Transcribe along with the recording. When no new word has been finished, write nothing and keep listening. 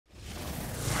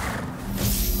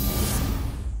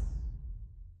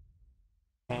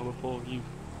before you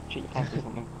shit your pants or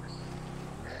something.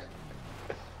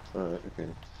 Alright, okay.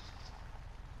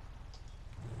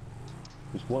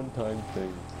 Just one-time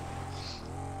thing.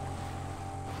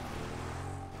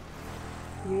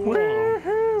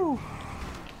 Woohoo!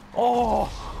 Oh!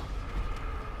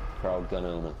 Proud gun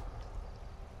owner.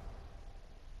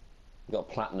 You got a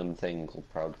platinum thing called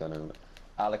Proud Gun Owner.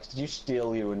 Alex, did you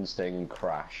steal Ewan's thing and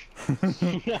crash?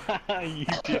 You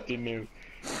did, didn't you?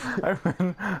 I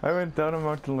went down a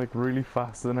mountain like really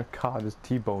fast, and a car just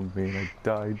T-boned me and I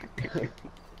died.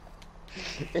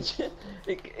 It's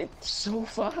so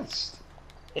fast.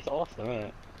 It's awesome, isn't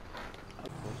it?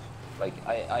 Like,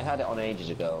 I had it on ages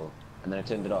ago, and then I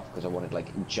turned it off because I wanted, like,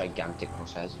 gigantic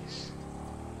crosshairs.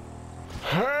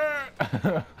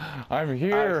 I'm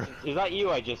here! Is that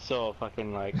you I just saw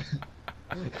fucking like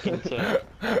into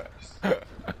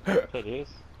it is?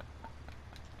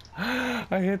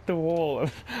 I hit the wall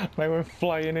and I went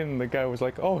flying in and the guy was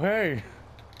like, oh hey!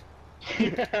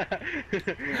 That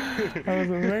was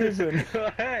amazing! Oh,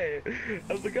 hey!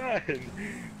 How's it going?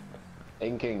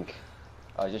 Ink.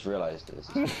 I just realised this.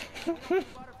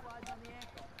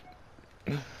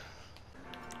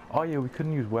 Oh yeah, we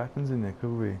couldn't use weapons in there,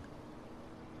 could we?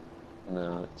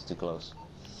 No, it's too close.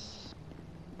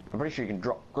 I'm pretty sure you can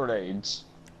drop grenades,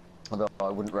 although I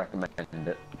wouldn't recommend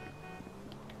it.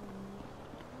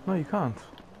 No, you can't.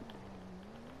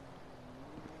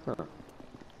 Huh.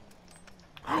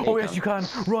 Oh yes, you can!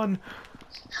 Run!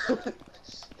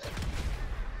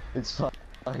 It's fine.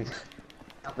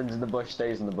 Happens in the bush,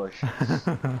 stays in the bush.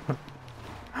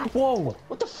 Whoa!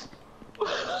 What the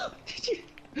f- Did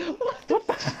you- What What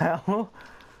the hell?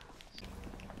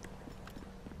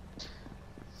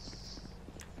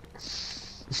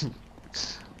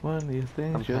 One of these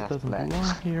things just doesn't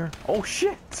belong here. Oh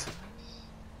shit!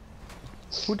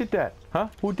 Who did that? Huh?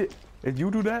 Who did? Did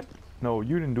you do that? No,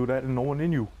 you didn't do that, and no one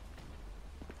in you.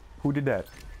 Who did that?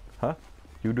 Huh?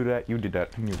 You do that? You did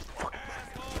that, and you.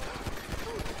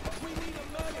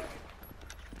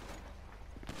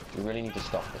 We really need to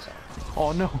stop this.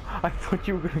 Oh no! I thought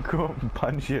you were gonna go up and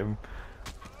punch him.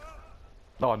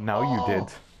 Oh, now you did.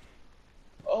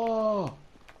 Oh!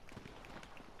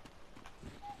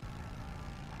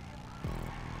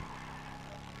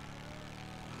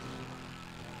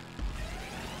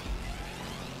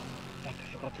 Fuck,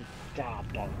 I forgot to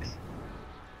bollocks.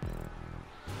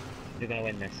 You're gonna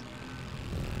win this.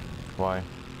 Why?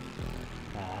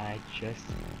 I just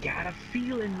got a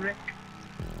feeling, Rick.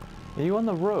 Are you on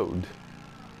the road?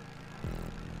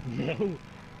 No.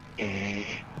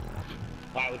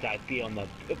 Why would I be on the...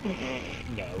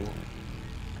 No.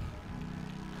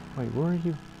 Wait, where are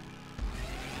you?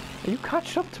 Are you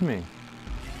catching up to me?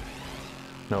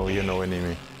 No, you're nowhere near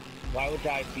me. Why would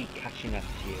I be catching up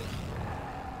to you?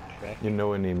 Prick. You're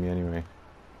nowhere near me anyway.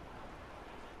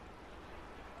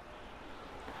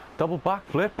 Double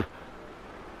backflip.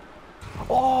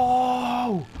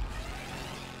 Oh!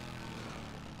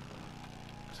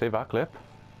 Say backflip.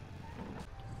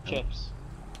 Chips.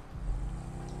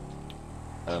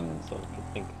 Um, So I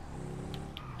could think.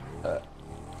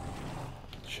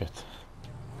 Shit.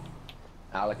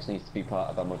 Alex needs to be part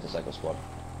of our motorcycle squad.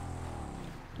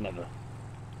 Never.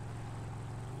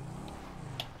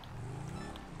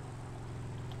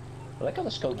 I like how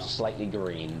the scope's slightly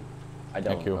green. I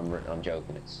don't. Thank you. I'm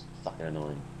joking. It's fucking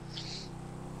annoying.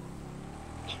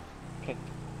 Okay.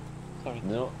 Sorry.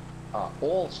 No.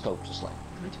 All scopes are slightly.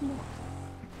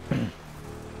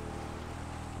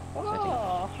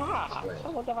 Oh, ha! I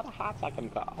wonder what a hat I can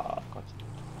got. Oh, God.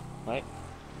 Right?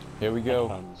 Here we go.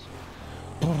 Headphones.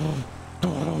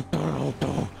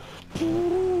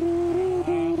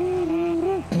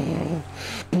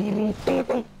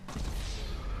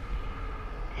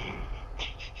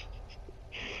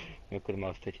 You'll put him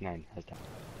off 39. How's that?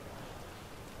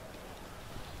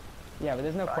 Yeah, but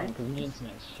there's no point because the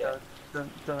internet's shit.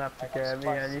 Don't have to care me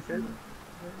anything.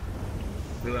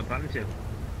 We weren't planning to.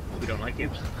 We don't like you.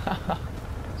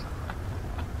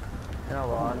 You know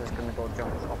what, I'm just gonna go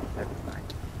jump off everything.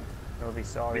 You'll be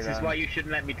sorry This then. is why you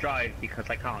shouldn't let me drive, because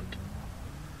I can't.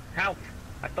 Help!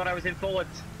 I thought I was in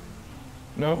forwards.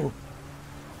 No.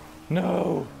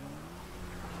 No.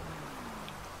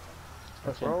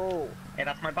 Oh! Hey,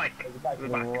 that's my bike. We're back.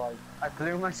 Right. I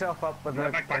blew myself up with a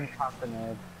Back.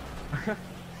 grenade.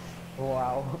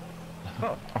 Wow.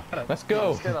 Oh, hello. Let's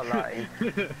go. Still alive.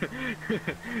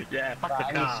 Yeah, fuck Right, the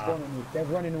and he's car. running, they're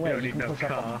running We away. don't You need can no push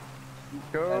up on car. them.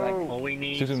 Go! All we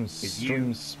need Do some is stream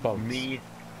you, spouts. me,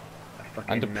 a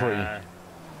fucking And a pre.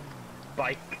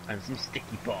 bike, and some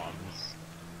sticky bombs.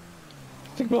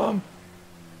 Stick bomb.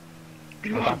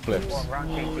 Backflips.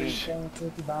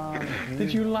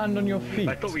 Did you land on your feet?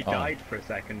 I thought we died for a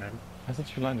second then. I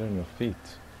thought you landed on your feet.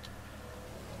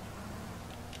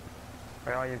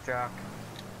 Where are you, Jack?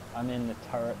 I'm in the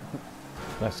turret.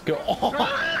 Let's go. Oh,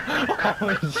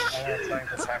 I'm trying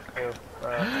to sack you.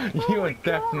 you are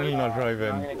definitely not I'm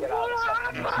driving. gonna get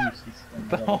out of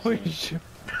this. Oh, shit.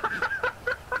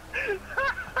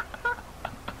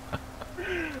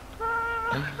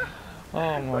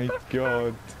 Oh my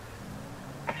god.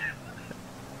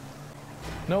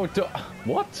 No,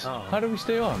 what? Oh. How do we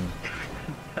stay on?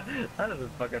 That doesn't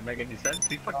fucking make any sense.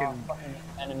 We fucking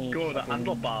Enemy go to the fucking-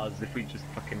 handlebars if we just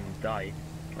fucking die.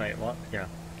 Wait, what? Yeah.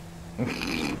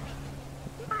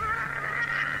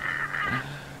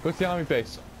 Go to the army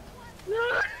base.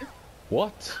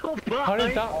 What? Oh, How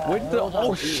did that? With the?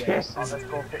 Oh shit! Let's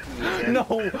go fit you. No!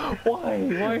 Why?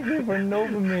 Why are you running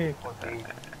over me?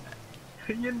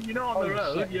 You're not on the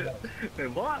road. shit, You're... Wait,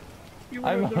 what? You were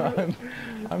I'm on the road.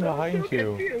 I'm behind so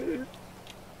you. confused.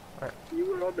 You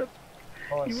were on the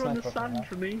Oh, you were on the sniper from sand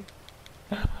for me.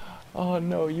 Oh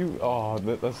no, you. Oh,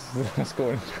 that's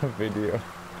going into a video.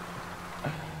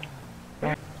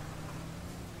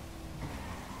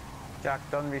 Jack,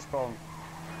 don't respawn.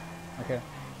 Okay.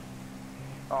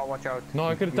 Oh, watch out. No,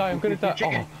 I'm gonna die. I'm gonna die.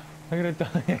 Chicken. Oh, I'm gonna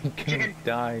die. I'm gonna Chicken.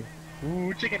 die.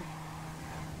 Ooh, chicken.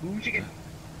 Ooh, chicken.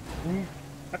 Ooh.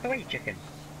 That's the way, chicken.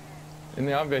 In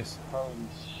the arm base. Holy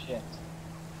shit.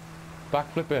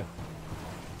 Backflip it.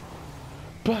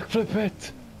 Backflip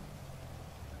it.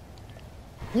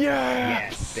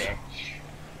 Yes, Yes. bitch.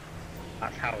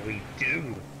 That's how we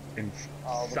do in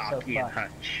Oh, we're so Saki and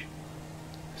fast. Hutch.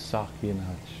 Saki and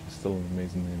Hunch. Still an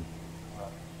amazing name.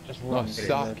 Just No, run.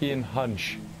 Saki and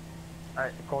Hunch.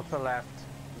 Alright, go to the left.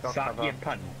 Got Saki cover. and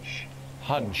Punch.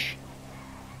 Hunch.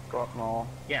 Got more.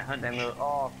 Yeah, Hunch. Then we'll.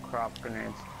 Oh crap,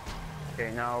 grenades.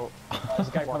 Okay, now. There's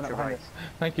a guy watch coming up your behind right. us.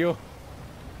 Thank you.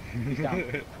 He's down.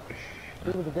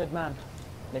 He was a good man.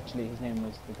 Literally, his name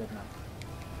was the good man.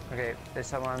 Okay, there's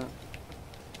someone.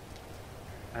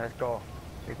 Let's go.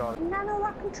 We got. I know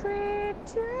I can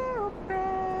treat you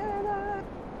better.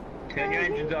 Turn your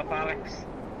engines off, Alex.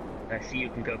 I see you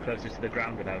can go closer to the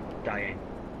ground without dying.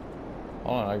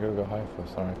 Oh, I gotta go high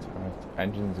first. Alright, alright.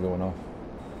 Engine's going off.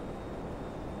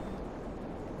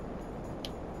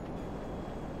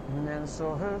 And then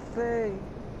saw her face.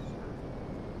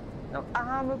 Now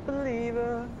I'm a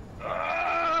believer.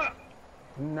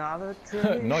 Not a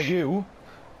trace. Not you.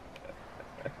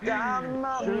 Down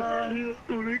my mind.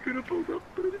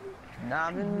 And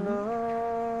I'm in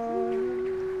love.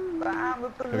 I'm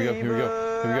a Here we go, here we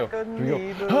go, here we go, believer. I couldn't here we go.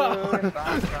 leave her if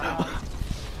I tried.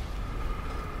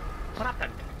 What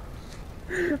happened?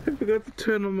 I forgot to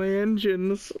turn on my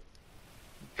engines.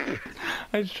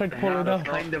 I just tried to pull it That's up.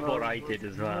 kind of what I did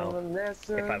as well, if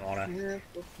I'm honest.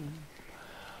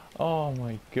 Oh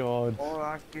my god. All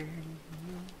I gave,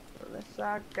 the less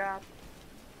I got.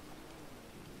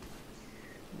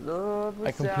 Love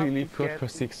I completely without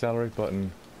pressed the accelerate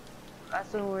button.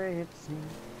 That's the way it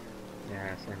seems.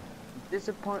 Yeah, same.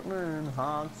 Disappointment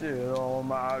haunted all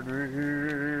my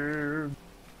dreams.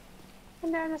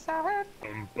 And then I saw her.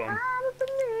 Bum bum. I'm a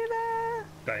believer.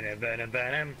 Bam bam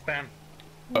bam bam.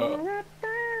 Bada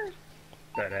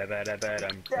bada bada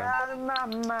bam. Down in my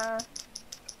mind.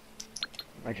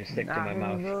 I just stick to my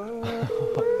mouth.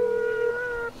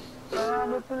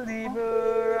 I'm a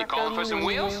believer. You calling for some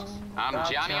wheels? I'm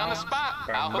Johnny on the spot.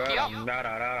 I'll hook you up.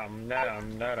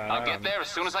 I'll get there as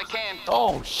soon as I can.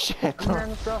 Oh shit! And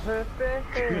then I saw her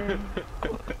face.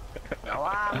 Now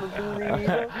I'm a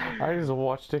believer. I just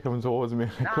watched it come towards me.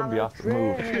 I couldn't be asked to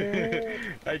move.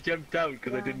 I jumped out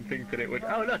because I didn't think that it would.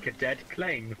 Oh look, a dead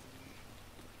plane.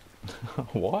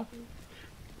 What?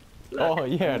 Oh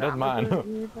yeah, that's mine.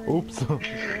 Oops. Did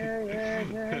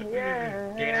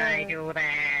I do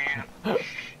that? I'm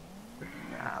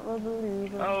a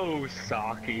believer. Oh,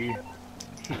 Saki.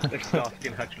 If Saki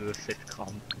and Hutch was a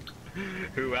sitcom.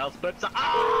 Who else but Saki? Ah!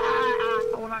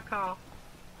 Oh, that car.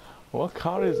 What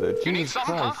car is it? You need Jesus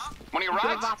something, Christ. huh? One of your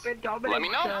rides? Let me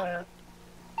know.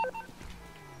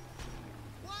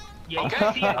 Yeah,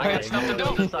 Okay, I got stuff to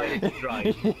do. Decided to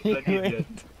drive. Bloody idiot.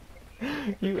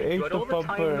 You ate Got the all the time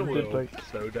bumper in the and did world. like...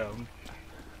 So dumb.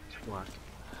 Twat.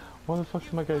 What the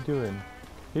fuck's my guy doing?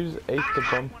 He just ate the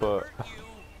bumper.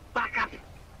 Back up!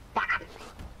 Back up!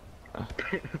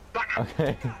 Back up!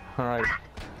 Okay, alright.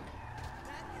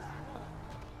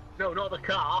 No, not the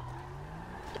car!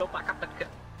 Don't back up the car!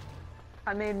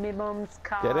 I made me mum's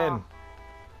car. Get in.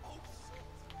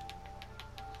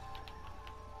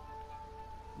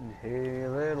 Hey,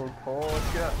 little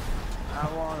Porsche. I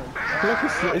wanna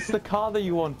Look, it's the car that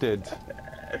you wanted.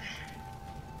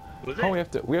 Was it? Oh, we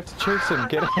have to chase him.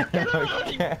 Get him.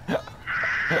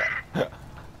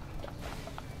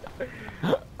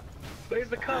 Where's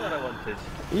the car that I wanted?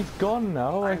 He's gone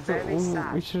now. I I'm thought very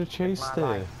sad we should have with chased my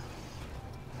it. life.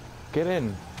 Get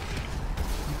in.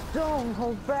 Don't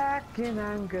hold back in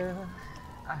anger.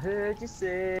 I heard you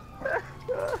say.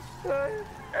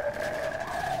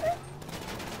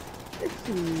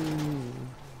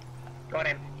 Got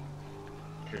him.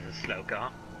 This is a slow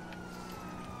car.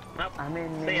 Well, I'm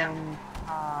in see the ya.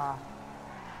 car.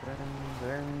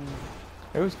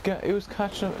 It was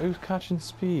catching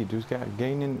speed. It was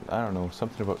gaining. I don't know,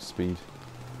 something about speed.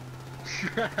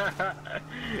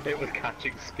 It was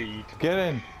catching speed. Get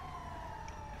in.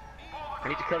 I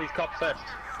need to kill these cops first.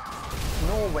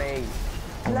 No way.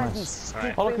 Bloody nice.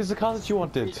 stupid. Oh look, it's the car that you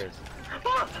wanted.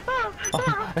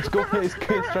 Oh, it's going. It's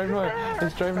driving away.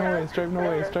 It's driving away. It's driving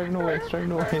away. It's driving away. It's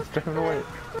driving away. It's driving away.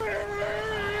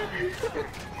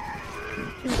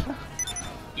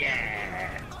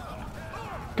 Yeah.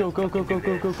 Go go go go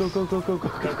go go go go go go go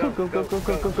go go go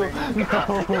go go go. No.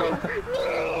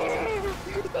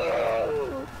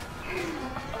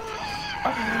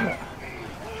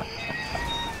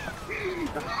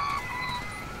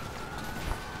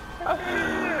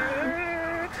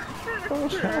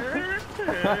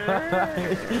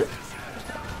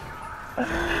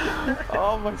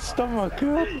 Oh, my stomach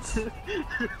hurts.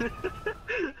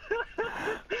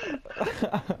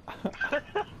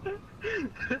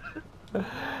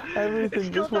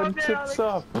 Everything just went tits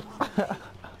up.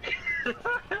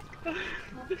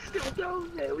 It's still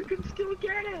down there. We can still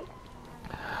get it.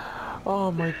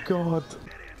 Oh my god.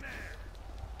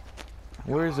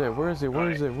 Where is it? Where is it?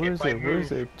 Where is it? Where is it? Where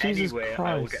is it? Jesus Anywhere,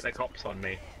 I will get Christ. the cops on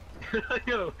me.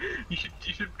 Yo, you should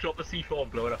drop the C4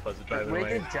 and blow it up as a driver Where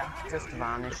away. did Jack just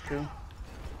vanish to?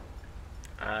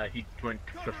 He went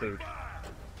for food.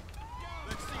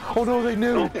 Oh no, they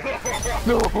knew!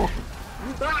 No!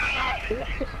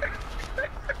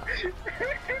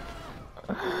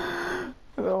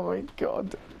 Oh my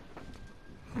god.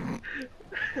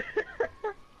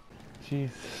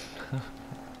 Jeez.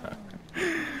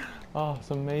 Oh,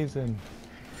 it's amazing.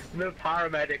 The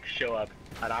paramedics show up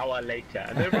an hour later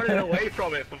and they're running away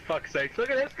from it, for fuck's sake. Look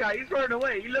at this guy, he's running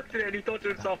away. He looked at it and he thought to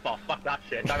himself, oh fuck that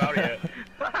shit, I'm out of here.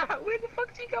 Where the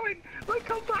fuck's he going? Wait,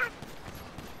 come back!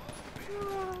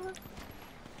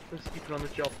 There's people on the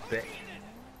job, bitch.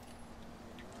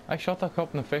 I shot that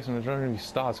cop in the face and was running to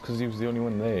stars because he was the only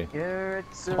one there. Yeah,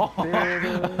 it's a Oh,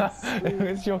 bittersweet it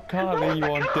was your car that you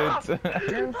wanted.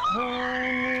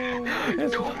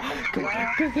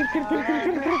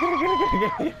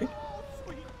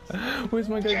 Where's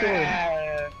my guy going?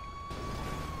 Yeah.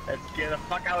 Let's get the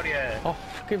fuck out of here. Oh,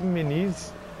 give me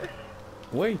knees.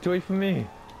 Wait for me.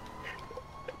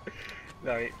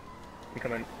 No, I'm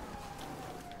coming.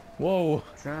 Whoa.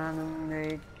 Trying to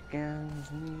make ends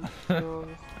meet. Come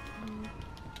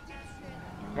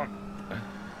on.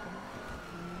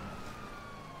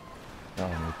 Oh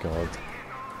my god.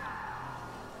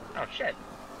 Oh shit.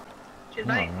 Cheers,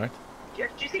 mate. Alright. Did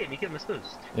you see him? He gave him a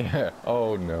boost. Yeah.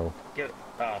 Oh no.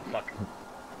 Oh fuck.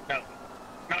 No.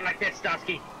 Not like this,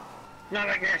 Starsky. Not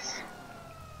like this.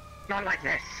 Not like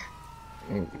this.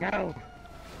 No.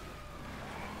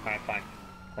 Alright, fine.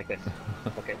 Like this.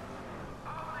 Okay.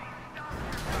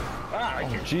 Ah, I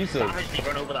just Jesus. savagely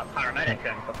run over that paramedic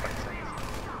and for fuck's sake.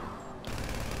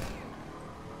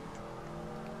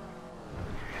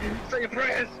 Say your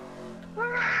prayers!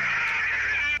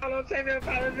 Don't save me,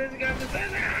 paramedic, I'm just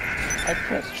saying. I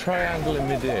pressed triangle in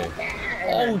midair.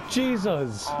 Oh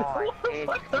Jesus! Oh, I hate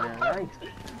right.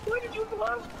 Why did you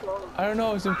blow? I don't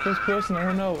know, it's in first person, I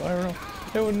don't know.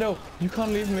 No, no, you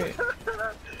can't leave me.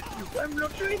 I'm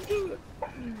not trying to.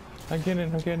 I'm getting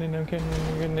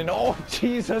in. Oh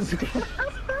Jesus!